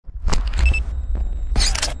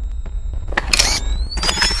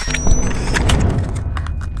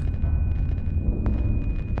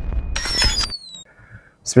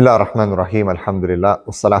Bismillah ar-Rahman ar-Rahim, alhamdulillah,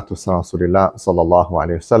 wassalatu wassalamu rasulillah, sallallahu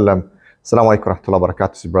alayhi wasallam. Assalamu alaikum wa rahmatullahi wa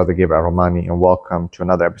barakatuh. This is Brother Gabriel Romani, and welcome to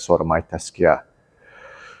another episode of my Tazkiyah,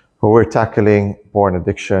 where we're tackling porn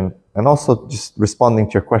addiction and also just responding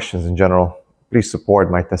to your questions in general. Please support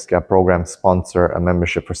my Tazkiyah program, sponsor a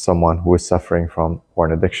membership for someone who is suffering from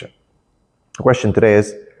porn addiction. The question today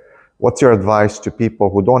is, what's your advice to people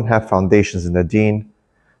who don't have foundations in the Deen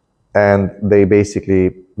and they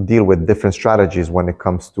basically deal with different strategies when it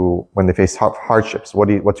comes to when they face hardships?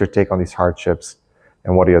 What's your take on these hardships,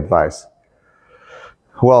 and what do you advise?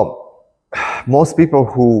 Well, most people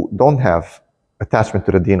who don't have attachment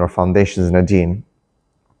to the Deen or foundations in the Deen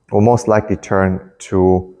will most likely turn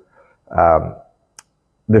to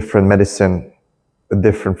different medicine,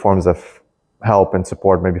 different forms of help and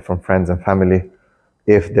support, maybe from friends and family,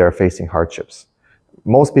 if they're facing hardships.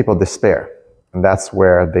 Most people despair, and that's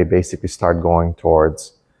where they basically start going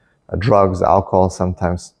towards drugs, alcohol.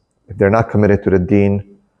 Sometimes if they're not committed to the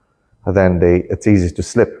Deen, then it's easy to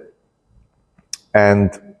slip.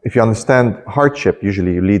 And if you understand, hardship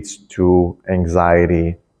usually leads to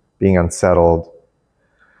anxiety, being unsettled,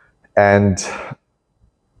 and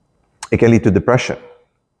it can lead to depression.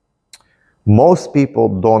 Most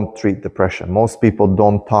people don't treat depression. Most people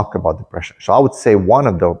don't talk about depression. So I would say one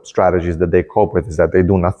of the strategies that they cope with is that they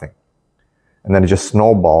do nothing. And then it just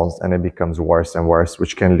snowballs and it becomes worse and worse,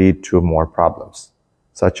 which can lead to more problems,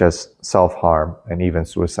 such as self-harm and even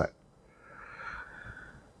suicide.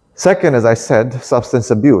 Second, as I said,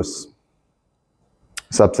 substance abuse.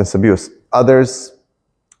 Substance abuse. Others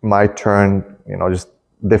might turn, just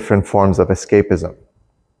different forms of escapism.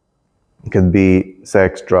 It could be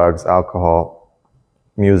sex, drugs, alcohol,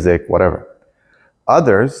 music, whatever.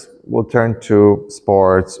 Others will turn to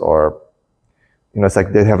sports, or it's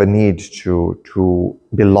like they have a need to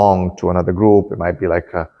belong to another group. It might be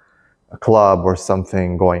like a club or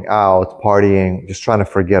something, going out, partying, just trying to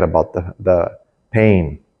forget about the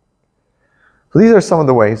pain. So these are some of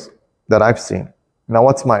the ways that I've seen. Now,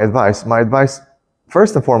 what's my advice? My advice,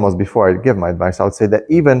 first and foremost, before I give my advice, I would say that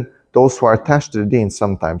even those who are attached to the Deen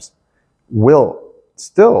sometimes will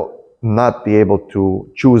still not be able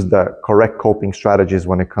to choose the correct coping strategies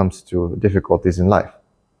when it comes to difficulties in life.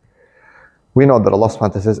 We know that Allah subhanahu wa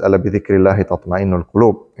ta'ala says, "Ala bi dhikrillahi tatma'innul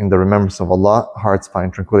qulub." In the remembrance of Allah, hearts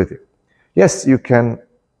find tranquility. Yes, you can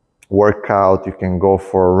work out, you can go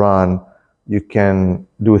for a run, you can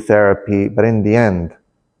do therapy, but in the end,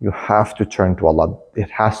 you have to turn to Allah. It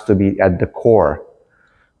has to be at the core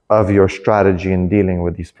of your strategy in dealing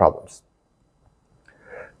with these problems.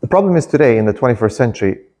 The problem is today, in the 21st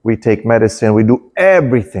century, we take medicine, we do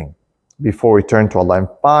everything before we turn to Allah. And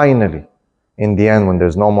finally, in the end, when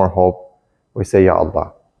there's no more hope, we say, Ya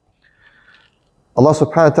Allah. Allah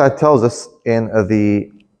subhanahu wa ta'ala tells us in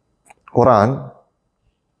the Quran,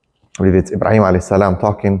 I believe it's Ibrahim alayhi salam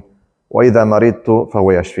talking, وَإِذَا مَرِضْتُ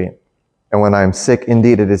فَهُوَ يَشْفِينَ. And when I'm sick,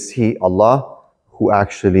 indeed it is He, Allah, who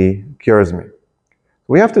actually cures me.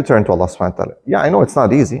 We have to turn to Allah subhanahu wa ta'ala. Yeah, I know it's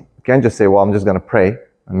not easy. You can't just say, well, I'm just going to pray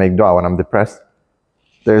and make dua when I'm depressed.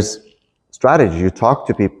 There's strategy. You talk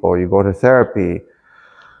to people, you go to therapy,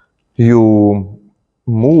 you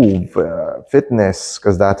move, fitness,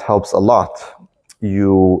 because that helps a lot.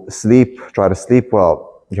 You sleep, try to sleep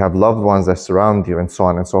well. You have loved ones that surround you, and so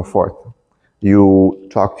on and so forth. You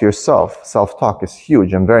talk to yourself. Self-talk is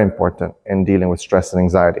huge and very important in dealing with stress and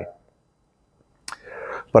anxiety.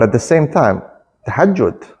 But at the same time,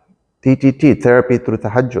 tahajjud, TTT, therapy through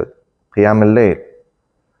tahajjud, qiyam al-layl,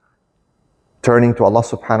 turning to Allah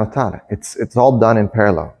subhanahu wa ta'ala. It's all done in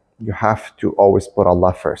parallel. You have to always put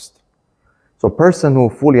Allah first. So a person who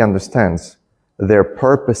fully understands their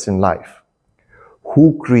purpose in life,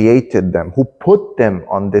 who created them, who put them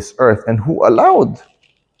on this earth, and who allowed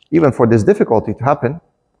even for this difficulty to happen,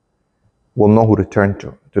 will know who to turn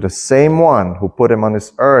to the same one who put him on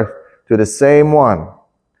this earth, to the same one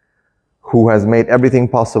who has made everything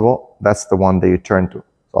possible. That's the one that you turn to.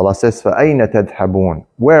 So Allah says, فَأَيْنَ تَذْهَبُونَ.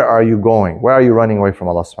 Where are you going? Where are you running away from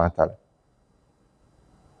Allah subhanahu wa ta'ala?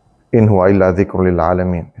 إِنْ هُوَ إِلَّا ذِكْرٌ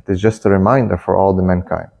لِلْعَالَمِينَ. It is just a reminder for all the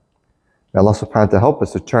mankind. May Allah subhanahu wa ta'ala help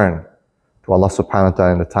us to turn to Allah subhanahu wa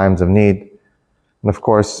ta'ala in the times of need. And of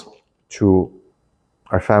course, to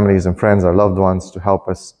our families and friends, our loved ones, to help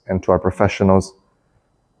us, and to our professionals,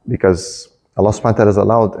 because Allah subhanahu wa ta'ala has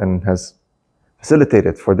allowed and has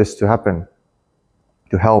facilitated for this to happen,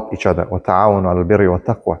 to help each other. وَتَعَاوَنُوا عَلَى الْبِرِّ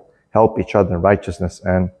وَالتَّقْوَى. Help each other in righteousness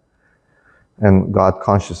and God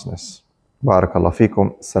consciousness. بارك الله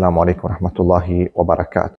فيكم. السلام عليكم ورحمة الله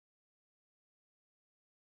وبركاته.